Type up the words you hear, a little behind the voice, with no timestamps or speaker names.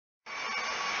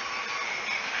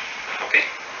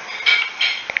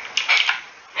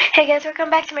Hey guys, welcome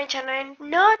back to my channel. I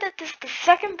know that this is the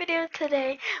second video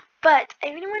today, but I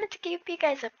really wanted to keep you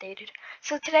guys updated.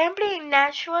 So today I'm playing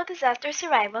Natural Disaster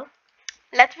Survival.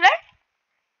 Let's play?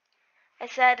 I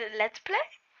said let's play?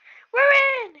 We're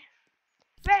in!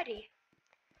 Ready.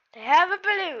 They have a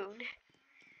balloon.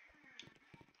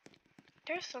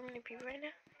 There's so many people right now.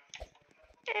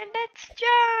 And let's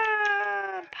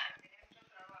jump!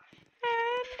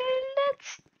 And then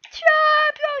let's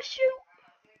jump! Oh shoot!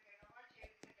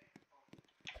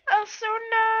 A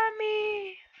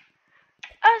tsunami!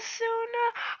 A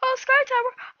tsunami! Oh, Sky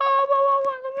Tower! Oh, whoa, whoa,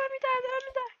 whoa! Don't let me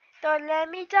die! Don't let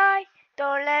me die!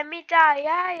 Don't let me die!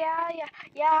 Yeah, yeah, yeah,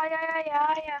 yeah, yeah,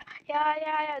 yeah, yeah, yeah,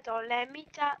 yeah, yeah! Don't let me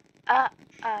die!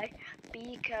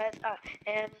 Because I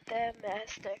am the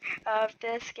master of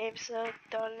this game, so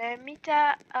don't let me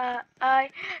die.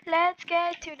 Let's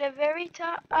get to the very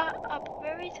top,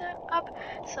 very top.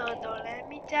 So don't let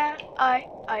me die.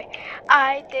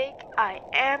 I think I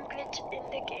am glitched in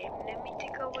the game. Let me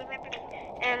take away my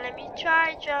balloon and let me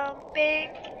try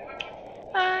jumping.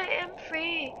 I am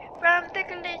free from the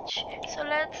glitch, so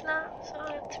let's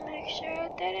make sure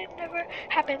that it never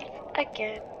happens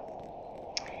again.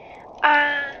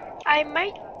 I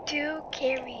might do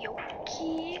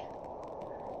karaoke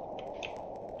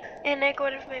and I go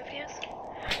to my videos.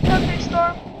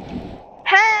 Thunderstorm.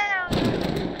 Hell!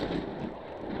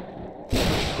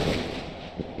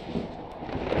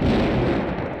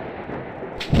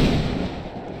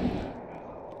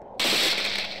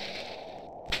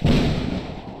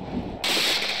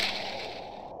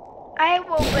 I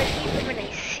will believe it when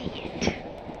I see it.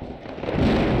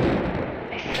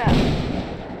 I fell.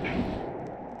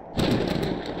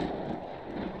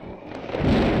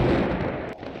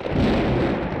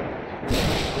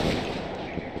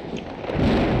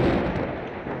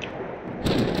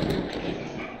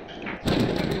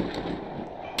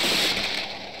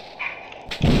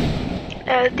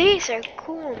 These are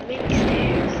cool mini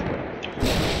stairs.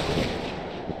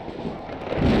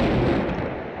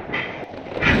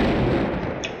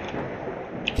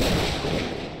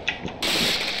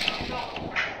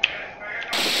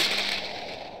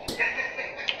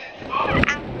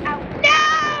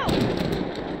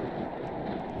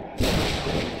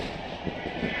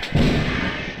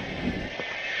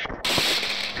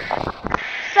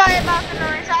 Sorry about the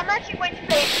noise. I'm actually going to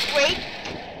play Great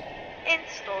in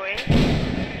Story.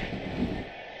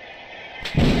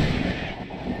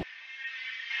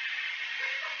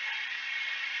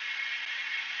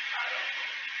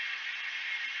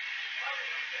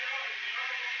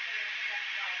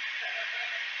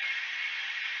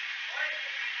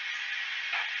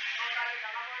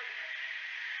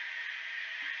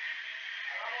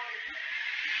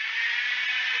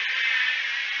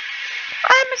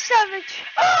 I'm a savage.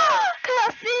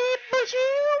 Classy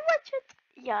bougie, watch it.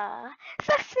 Yeah,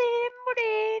 sassy,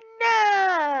 moody,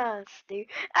 nasty,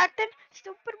 acting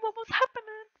stupid. What was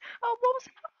happening? Oh, what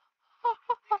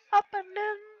was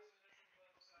happening?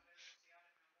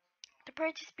 The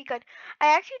purge has begun. I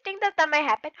actually think that might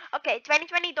happen. Okay,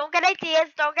 2020, don't get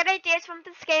ideas. Don't get ideas from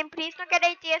this game. Please don't get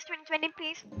ideas, 2020,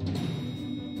 please.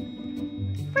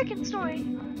 Freaking story.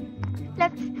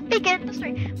 Let's begin the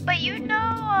story. But you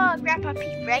know Grandpa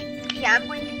Pete, right? Yeah, I'm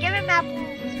going to give him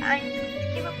apples. I'm going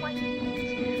to give him one.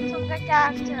 So I'm going to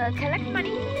have to collect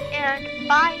money and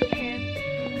buy him.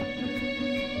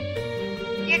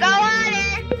 You go on it!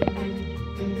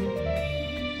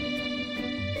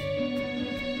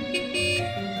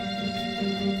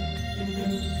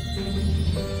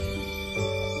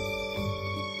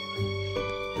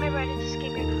 My brother just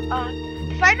came here.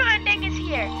 The final ending is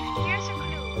here. Here's a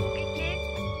clue. Begin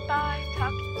by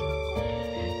talking to a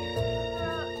golden.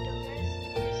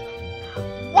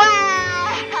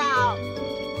 Wow!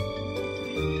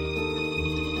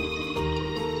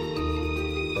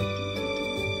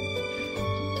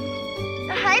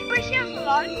 The hyper share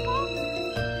lollipop?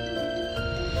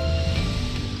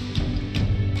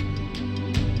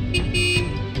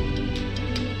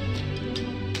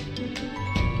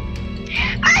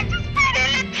 I just put it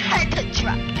inside the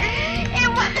truck. It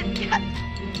wasn't it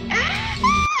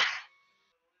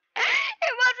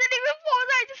wasn't even full.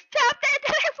 I just tapped it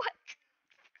and it went.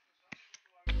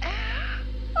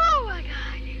 Oh my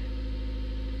god.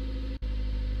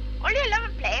 Only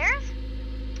 11 players?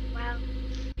 Wow.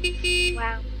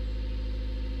 Wow.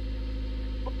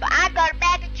 But I got a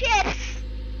bag of chips.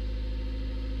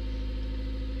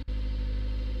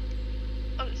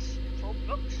 Oh, this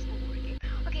Roblox story.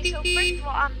 Okay, so first of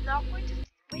all, I'm not going to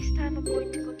waste time. I'm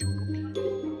going to go to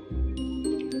Google.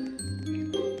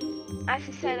 As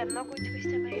I said, I'm not going to waste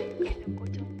time. I'm going to go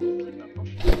to Google, but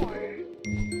before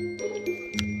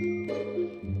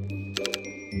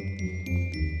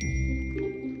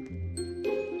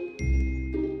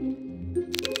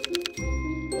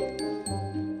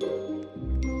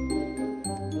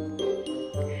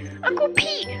wanna go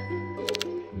pee.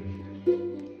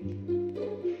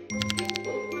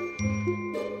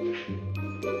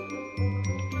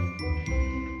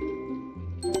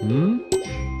 Hmm?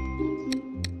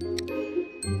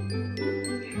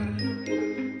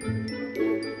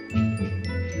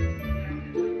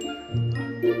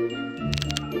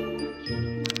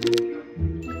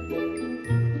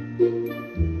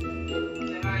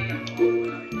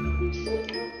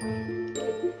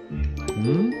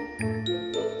 Hmm?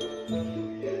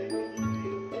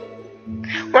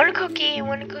 One cookie,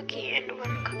 and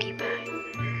one cookie pie.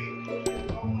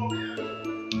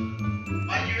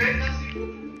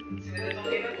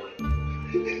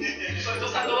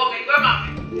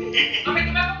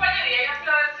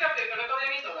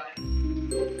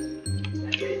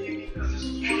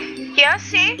 Yo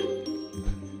sí.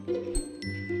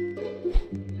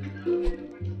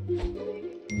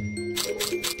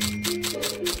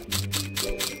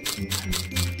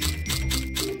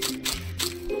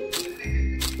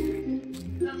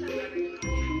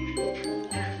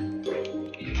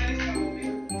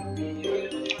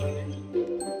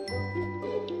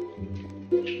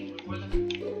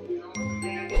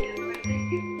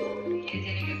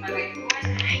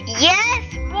 Yes,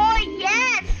 boy,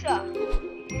 yes!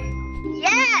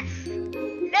 Yes!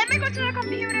 Let me go to the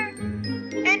computer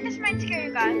and this might scare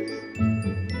you guys.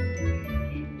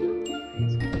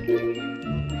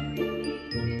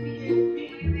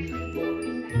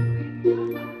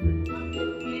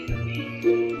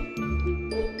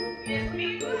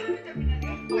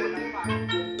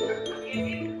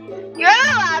 Yo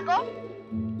lo hago.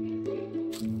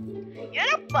 Yo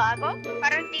lo pago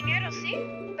para el dinero, sí,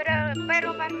 pero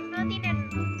para no dinero.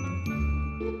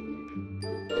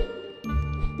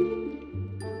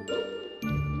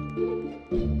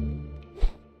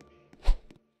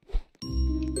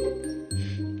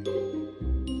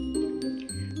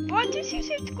 What is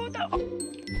it called?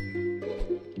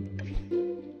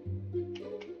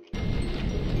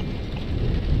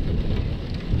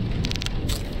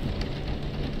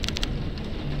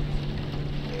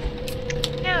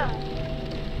 No.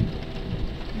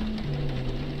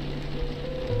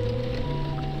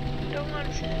 Don't want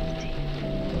to say anything.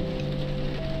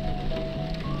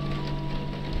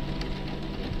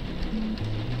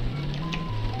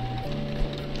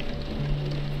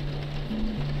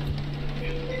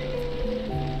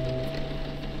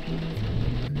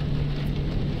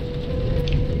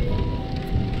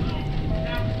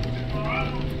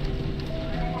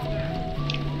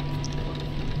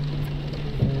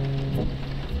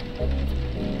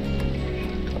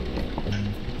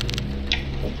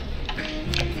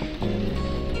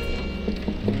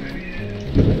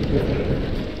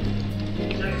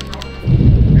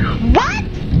 What?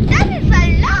 That is a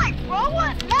lie, bro.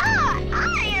 What lie? I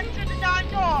answered the darn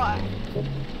door.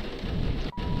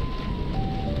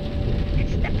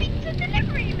 It's the pizza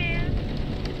delivery man.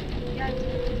 Yeah.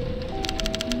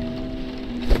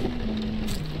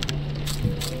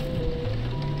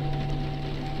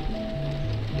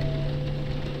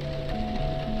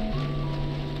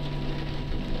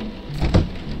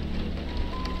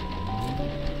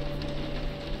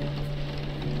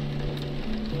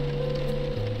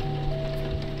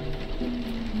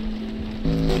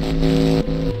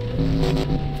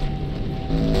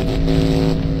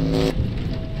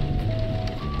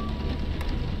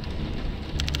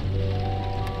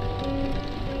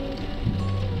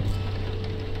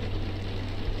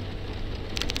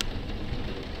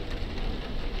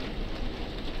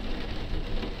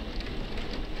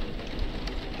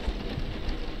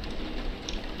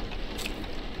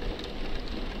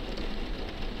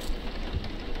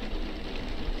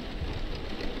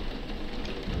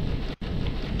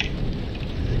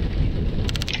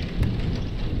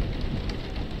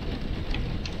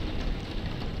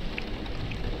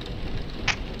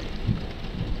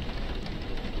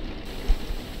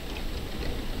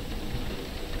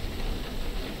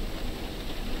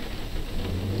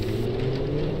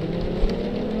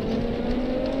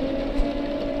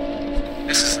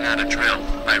 This is not a drill.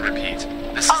 I repeat,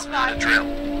 this is not a drill.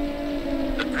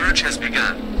 The purge has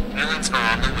begun. Villains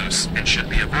are on the loose and should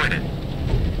be avoided.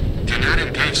 Do not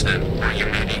engage them, or you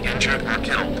may be injured or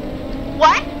killed.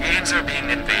 What? Games are being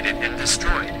invaded and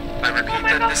destroyed. I repeat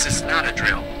that this is not a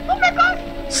drill. Oh my god!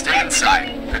 Stay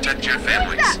inside. Protect your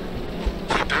families.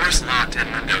 Keep doors locked and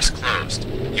windows closed.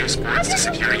 Use boards to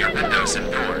secure your windows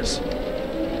and doors.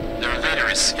 Their leader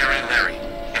is Scary Larry.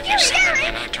 If you see him,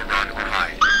 you need to run or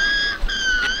hide.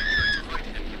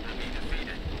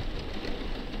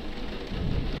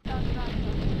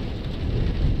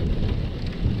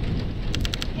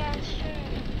 Yeah, sure.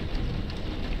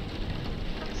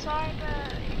 I'm sorry,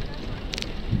 but it doesn't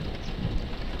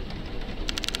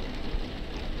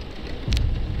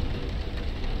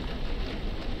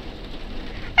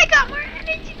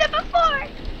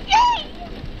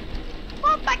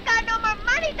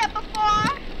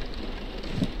are?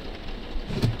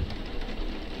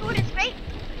 Food is great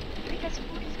because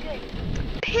food is good.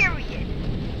 Period.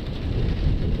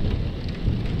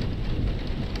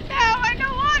 No, I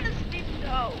don't want to sleep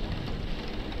though.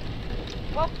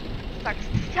 Well,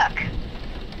 stuck.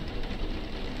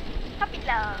 Puppy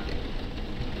love.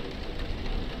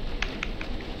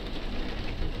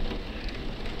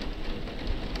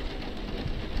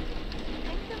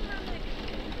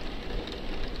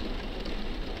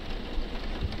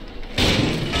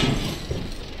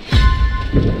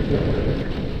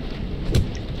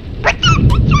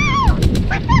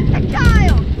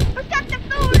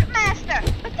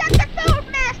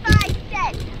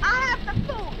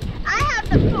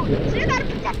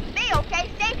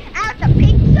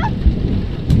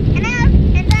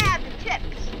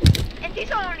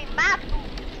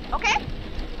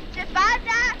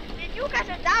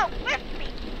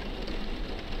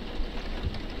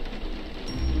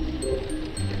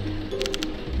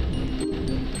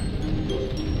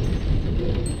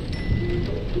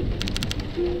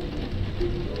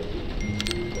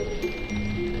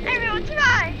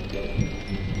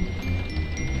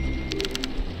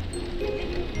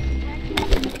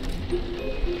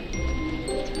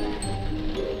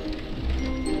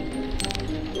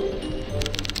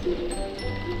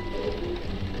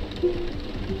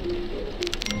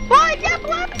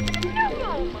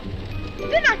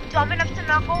 You're not dumb enough to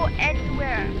not go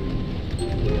anywhere.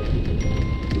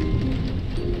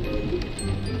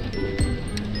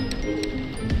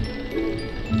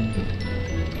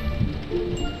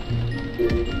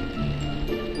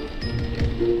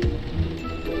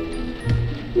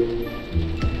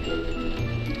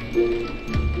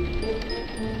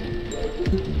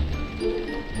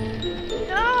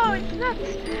 No, it's not.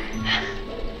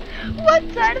 One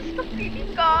side is completely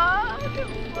gone.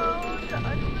 Well, the other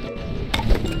one.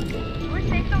 We're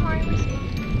safe, don't worry, we're safe.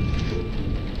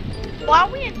 Well, are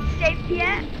we in safe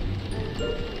yet?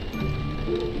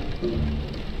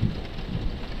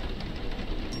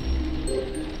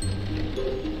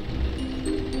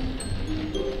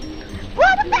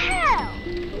 What the hell?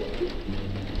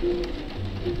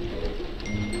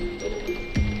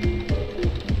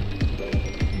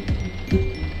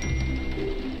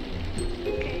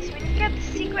 Okay, so we need to get the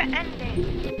secret ending.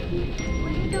 We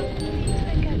need to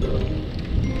get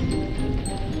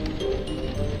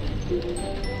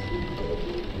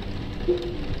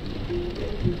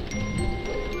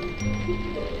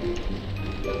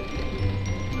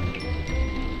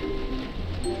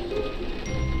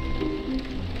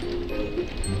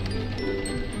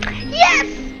Yes!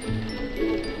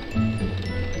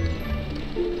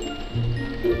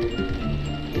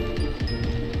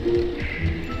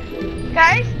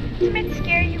 Guys, this might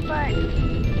scare you, but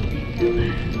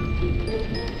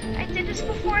I did this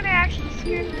before and it actually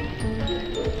scared me, but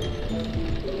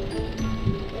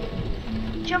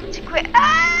jump to quit.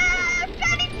 Ah!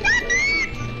 30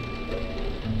 seconds!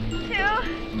 2,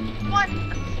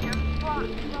 1. Wrong.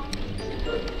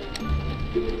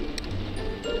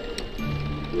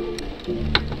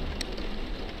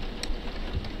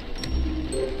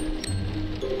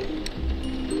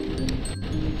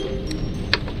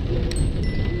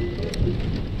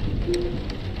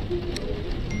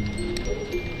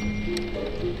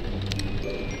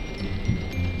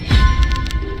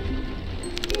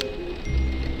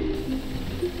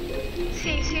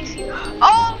 See.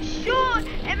 Oh, shoot!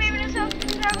 And maybe this was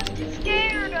because I was too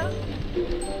scared.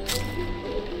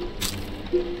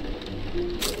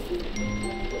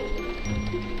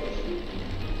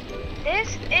 This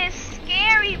is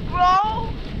scary, bro.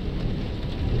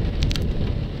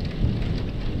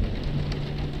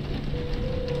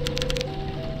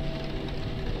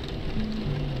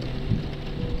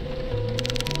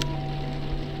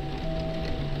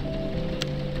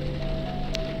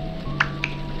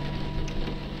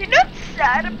 You're not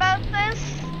sad about this?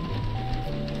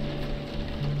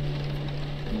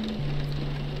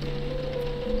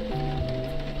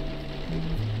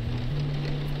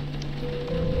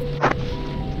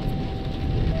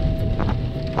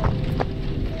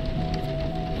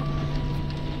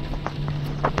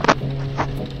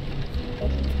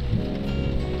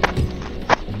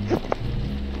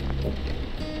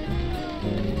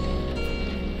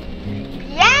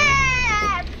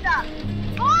 Yes!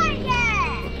 Oh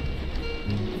yeah!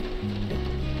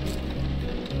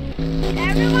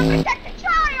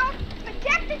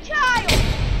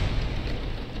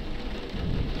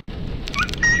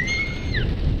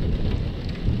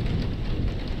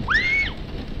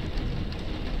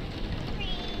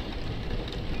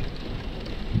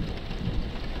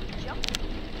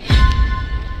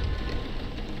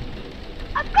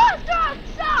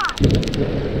 How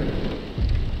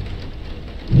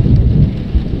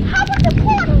about the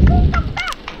portal? Pull them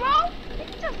back, bro! They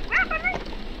can just grab a knife.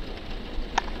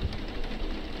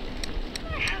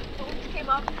 My headphones came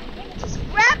off. They can just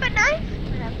grab a knife.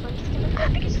 My headphones came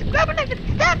off. They can just grab a knife and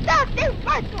stab that thing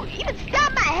right through. Even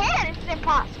stab my head, it's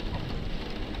impossible.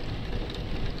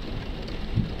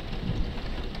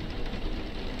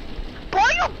 Boy,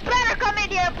 you better come in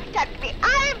here and protect me.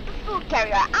 I am the food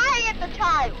carrier. I am the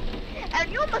child. And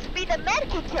you must be the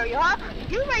medicine carrier, huh?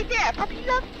 You right there, puppy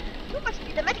love. You must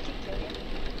be the medicine carrier.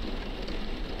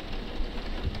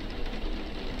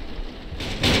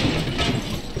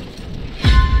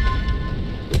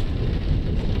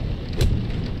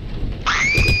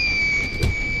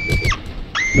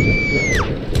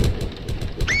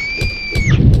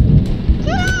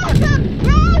 Kill them,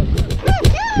 bro! Bro,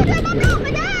 kill them! I'm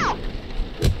losing out!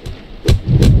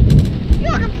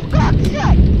 Kill them for God's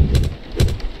sake!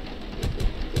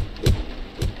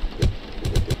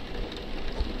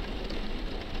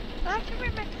 I have to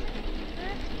remember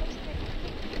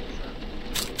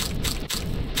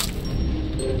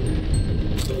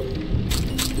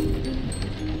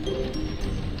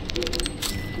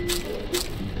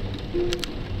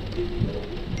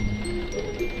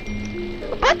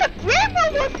but the grandma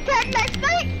was dead last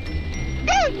night!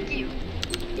 Thank you!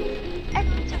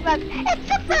 Everyone survived,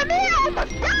 except for me! I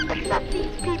almost died because of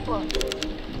these people!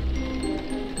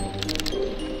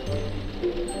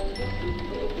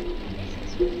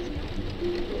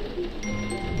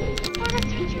 Oh,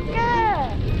 that's what you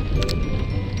got!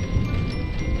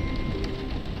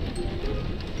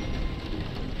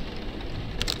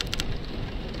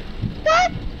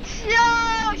 What? No!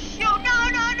 Shoot! No!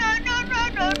 No! No! No! No!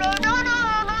 No! No! No! No!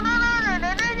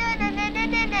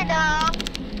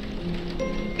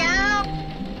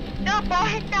 No,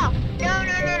 boy, no. No.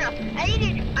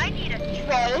 I need a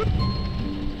trade.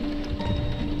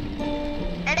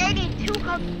 And I need 2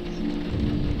 cookies.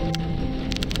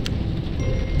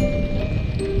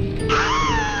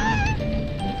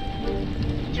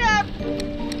 Jump.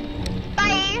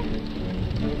 Bye.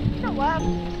 You know what?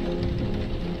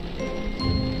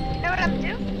 You know what I'm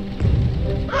doing?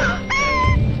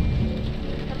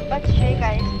 I'm about to show you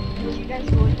guys. You guys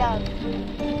go down.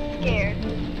 Scared.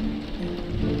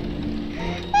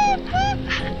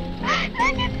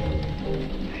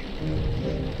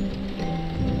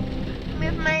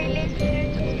 With my laser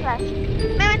to flash.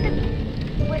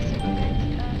 Wait,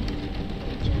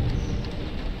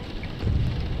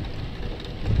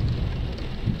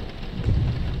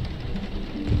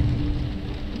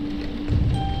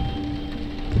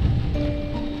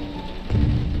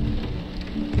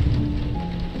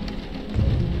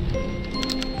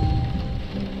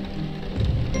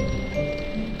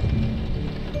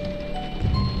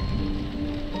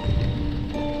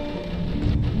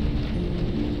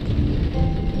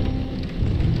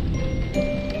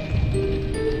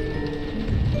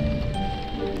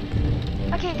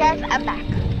 okay guys, I'm back.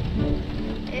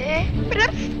 But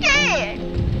I'm scared.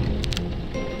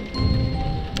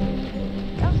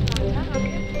 That was a long time,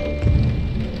 okay.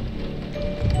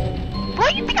 Boy,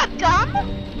 you think I'm dumb?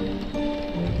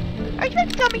 Are you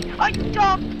gonna tell me, are you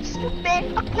dumb, stupid,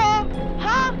 a poor,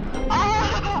 huh?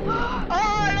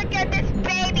 Oh, look at this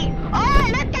baby. Oh,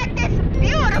 look at this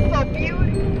beautiful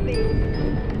baby.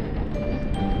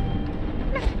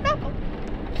 No.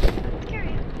 Let's carry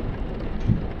it.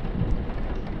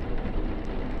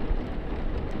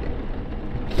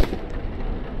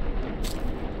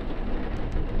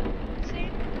 See?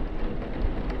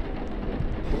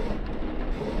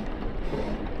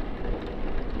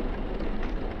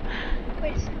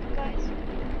 Wait a second, guys.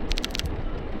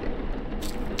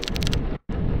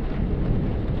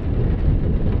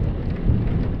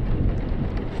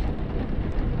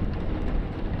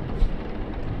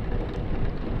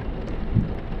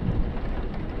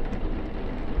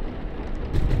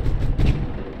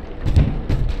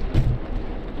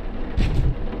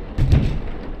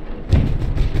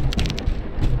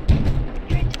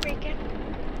 Trying to break it.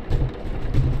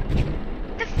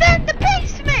 Defend the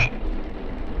basement!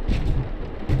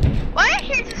 Why am I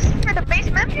here just for the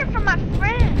basement? I'm here for my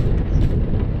friends.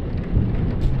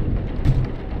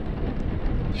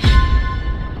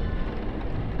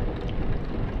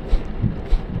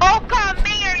 Oh, come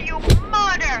here, you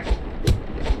mother!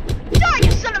 Die,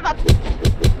 you son of a...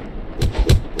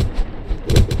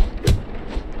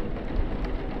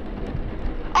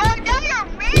 Oh, now you're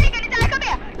really gonna die. Come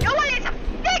here. No one is a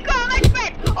figure of my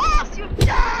friend. Oh, so you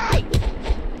die.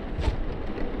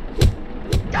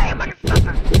 Die,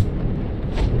 motherfucker.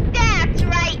 That's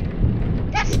right.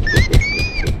 That's not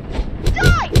me.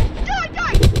 Die.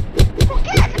 Who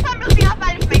cares if I'm losing off? At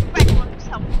least my friend will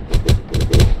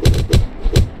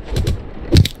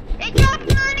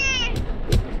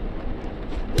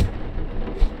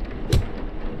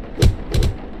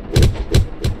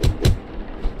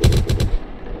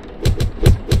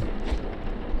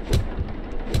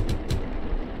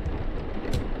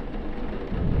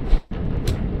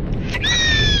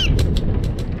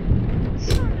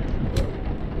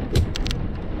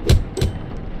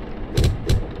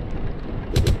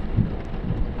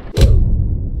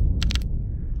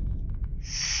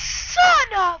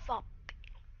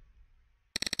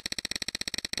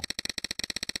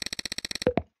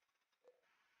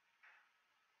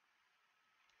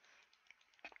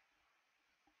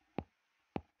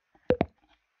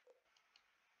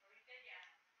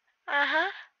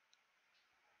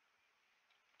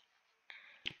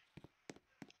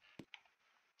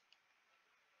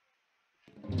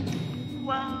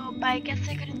I guess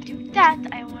I couldn't do that.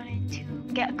 I wanted to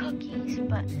get cookies,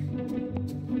 but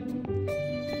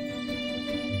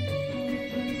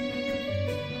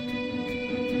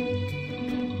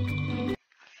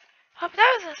hope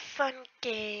that was a fun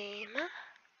game.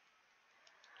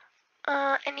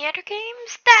 Any other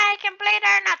games that I can play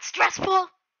that are not stressful?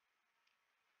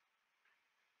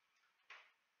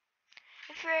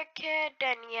 If you're a kid,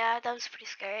 then yeah, that was pretty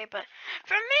scary, but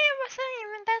for me, it wasn't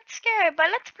even that scary. But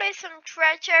let's play some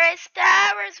Treacherous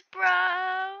Towers,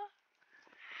 bro!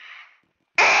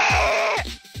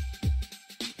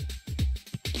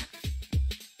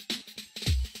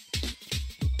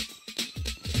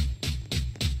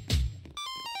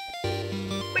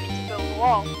 We need to build a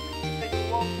wall. We need to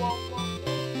build a wall.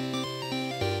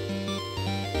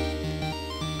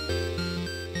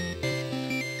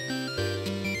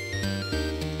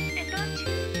 And not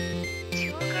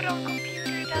too good on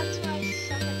computer, that's why I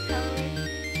suck at towers.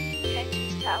 Can't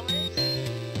use towers.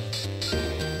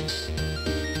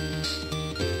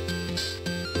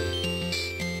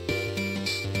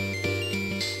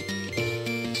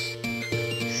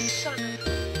 Son of a...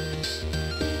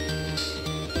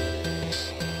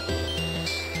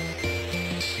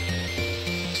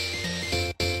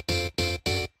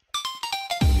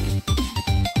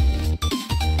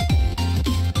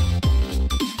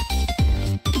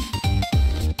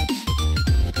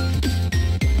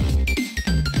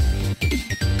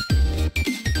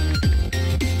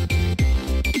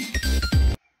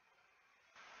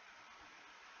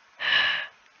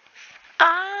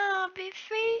 I'll be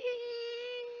free.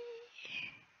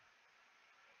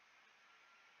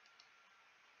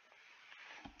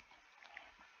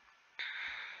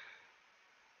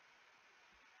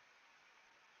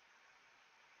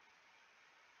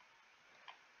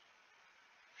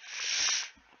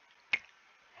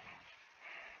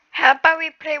 How about we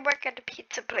play work at the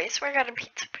pizza place? Work at the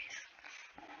pizza place.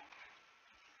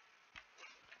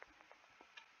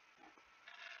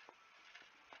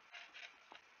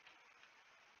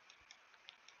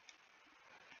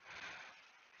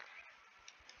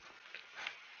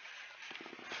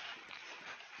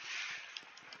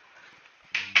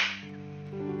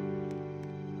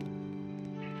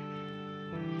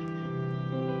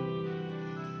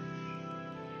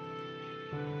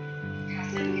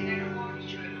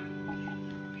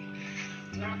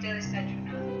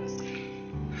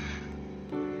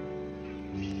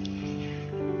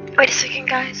 Wait a second,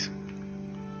 guys.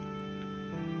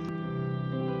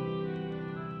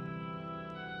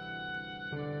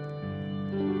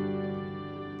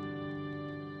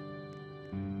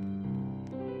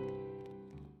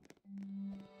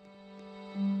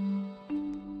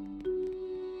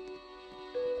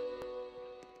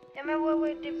 Dame huevo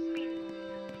de pino.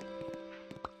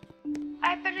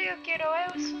 Ay, pero yo quiero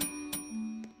eso.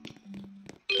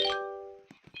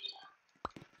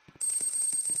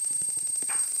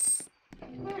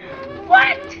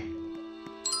 What?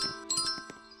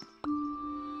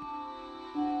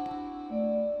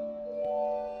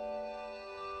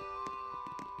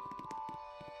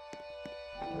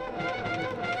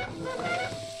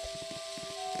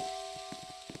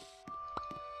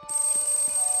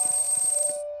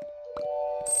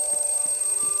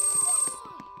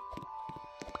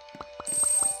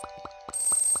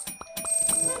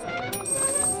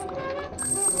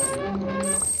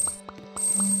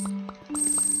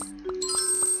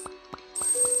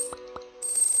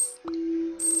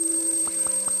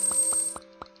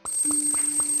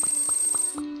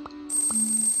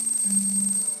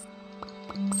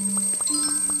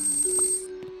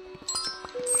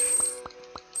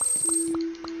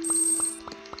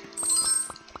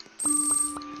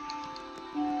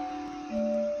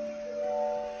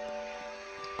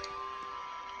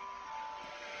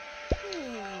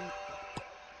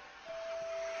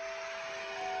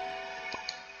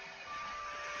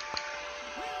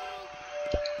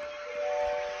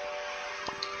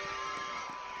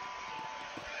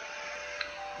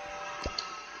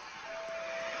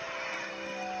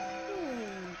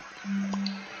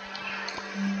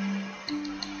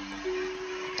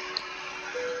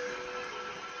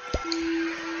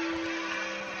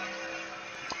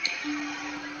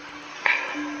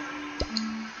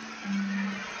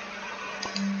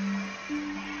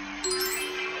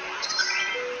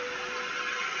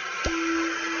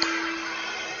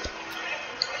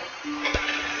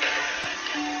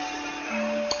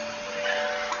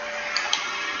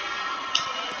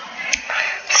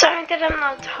 Sorry that I'm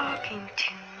not talking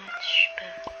too much,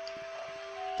 but...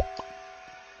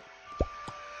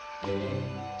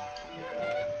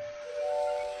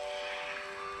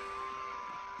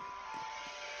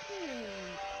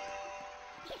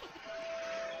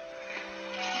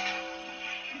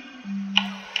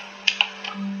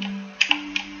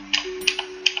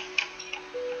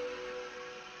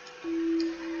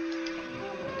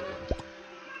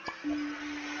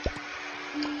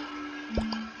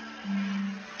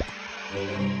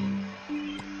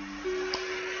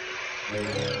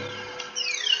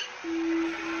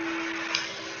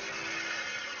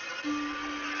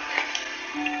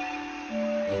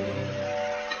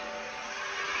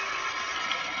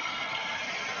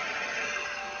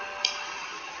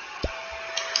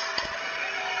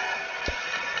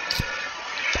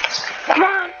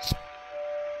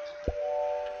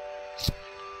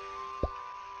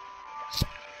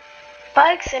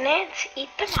 bugs and ants, eat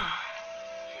them all.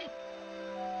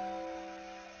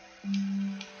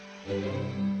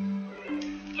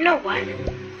 You know what?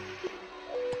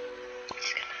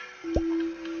 Just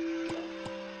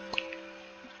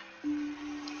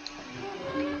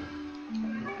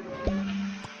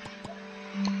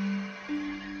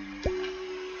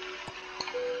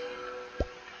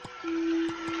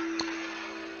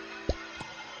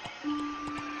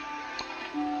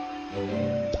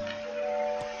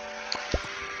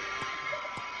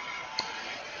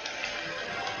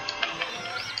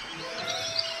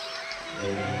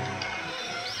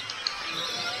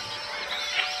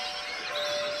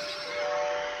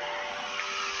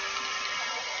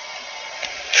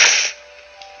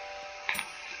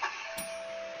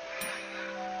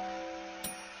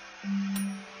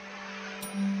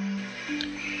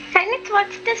and let's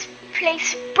watch this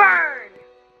place burn.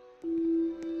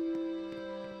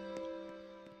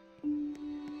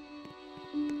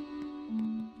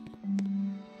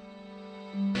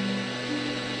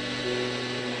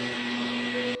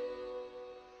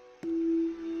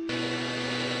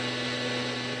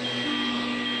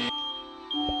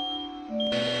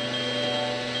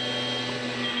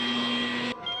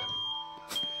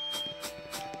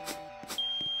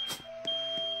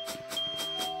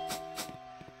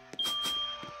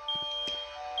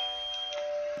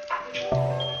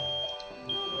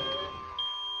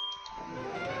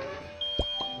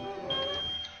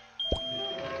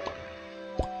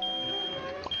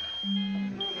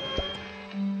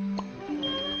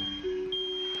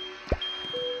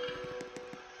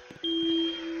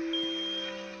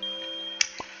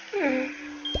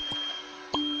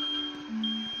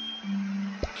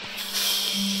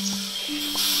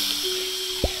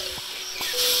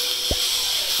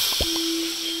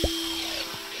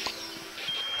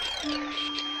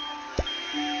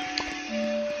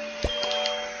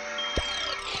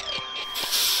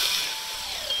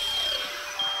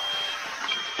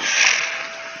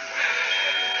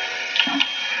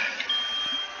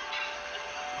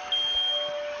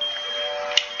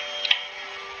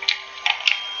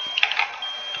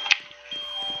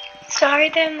 Sorry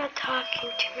that I'm not talking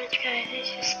too much, guys. I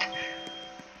just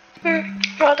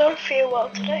I don't feel well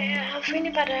today. I have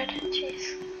really bad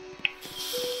allergies.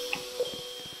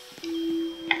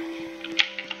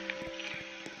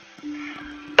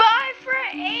 Buy for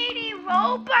 80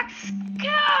 Robux.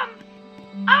 Come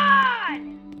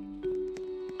on!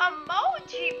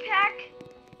 Emoji pack.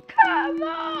 Come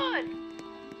on!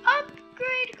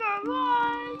 Upgrade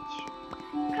garage.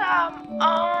 Come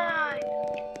on!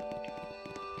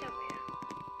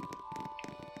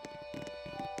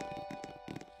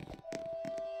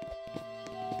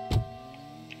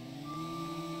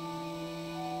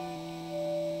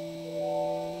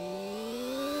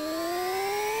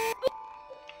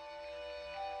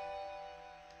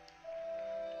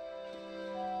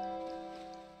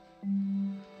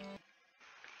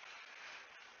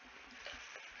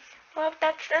 Well,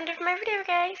 that's the end of my video,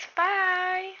 guys.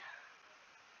 Bye.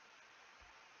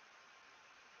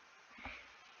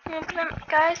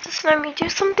 Guys, just let me do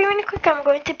something really quick. I'm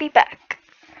going to be back.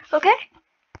 Okay?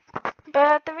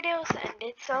 But the video's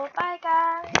ended, so bye,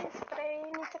 guys. But I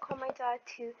need to call my dad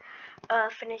to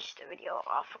finish the video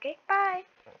off. Okay? Bye.